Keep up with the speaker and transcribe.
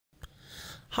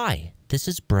Hi, this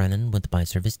is Brennan with My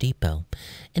Service Depot.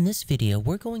 In this video,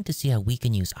 we're going to see how we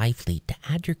can use iFleet to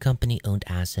add your company-owned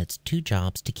assets to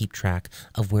jobs to keep track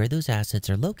of where those assets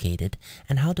are located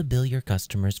and how to bill your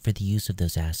customers for the use of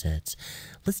those assets.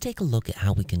 Let's take a look at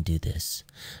how we can do this.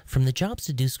 From the Jobs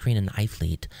to Do screen in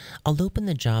iFleet, I'll open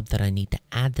the job that I need to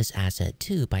add this asset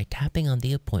to by tapping on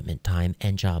the appointment time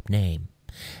and job name.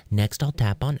 Next, I'll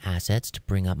tap on Assets to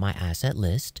bring up my asset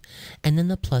list, and then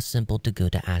the plus symbol to go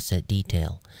to Asset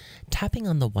Detail. Tapping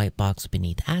on the white box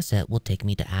beneath Asset will take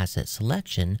me to Asset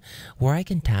Selection, where I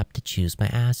can tap to choose my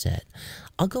asset.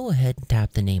 I'll go ahead and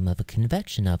tap the name of a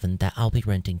convection oven that I'll be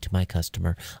renting to my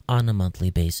customer on a monthly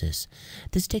basis.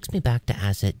 This takes me back to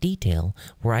Asset Detail,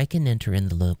 where I can enter in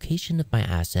the location of my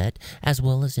asset as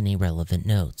well as any relevant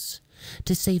notes.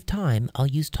 To save time, I'll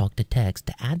use Talk to Text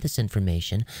to add this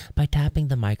information by tapping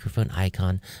the microphone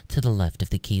icon to the left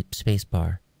of the key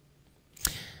spacebar.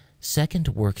 Second,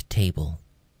 Work Table.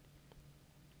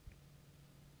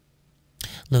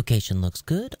 Location looks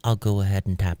good. I'll go ahead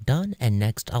and tap Done, and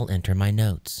next I'll enter my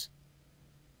notes.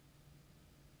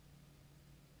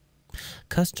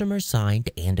 Customer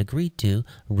signed and agreed to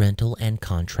rental and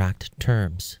contract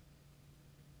terms.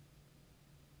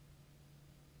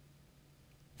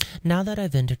 Now that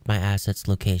I've entered my assets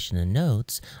location and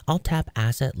notes, I'll tap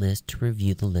Asset List to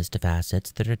review the list of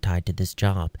assets that are tied to this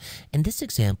job. In this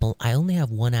example, I only have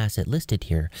one asset listed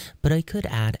here, but I could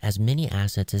add as many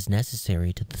assets as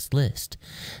necessary to this list.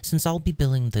 Since I'll be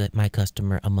billing my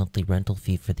customer a monthly rental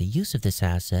fee for the use of this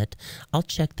asset, I'll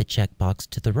check the checkbox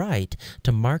to the right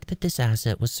to mark that this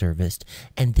asset was serviced,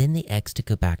 and then the X to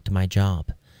go back to my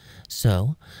job.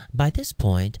 So, by this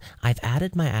point, I've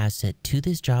added my asset to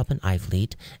this job in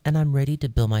iFleet, and I'm ready to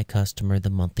bill my customer the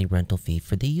monthly rental fee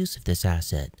for the use of this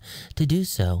asset. To do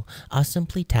so, I'll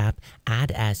simply tap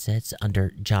Add Assets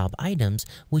under Job Items,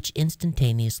 which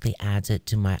instantaneously adds it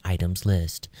to my items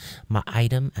list. My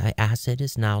asset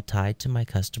is now tied to my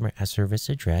customer service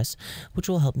address, which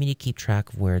will help me to keep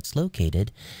track of where it's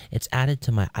located. It's added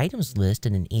to my items list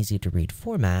in an easy-to-read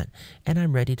format, and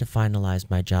I'm ready to finalize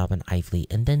my job in iFleet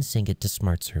and then sync it to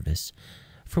Smart Service.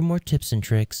 For more tips and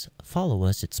tricks, follow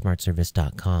us at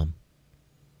smartservice.com.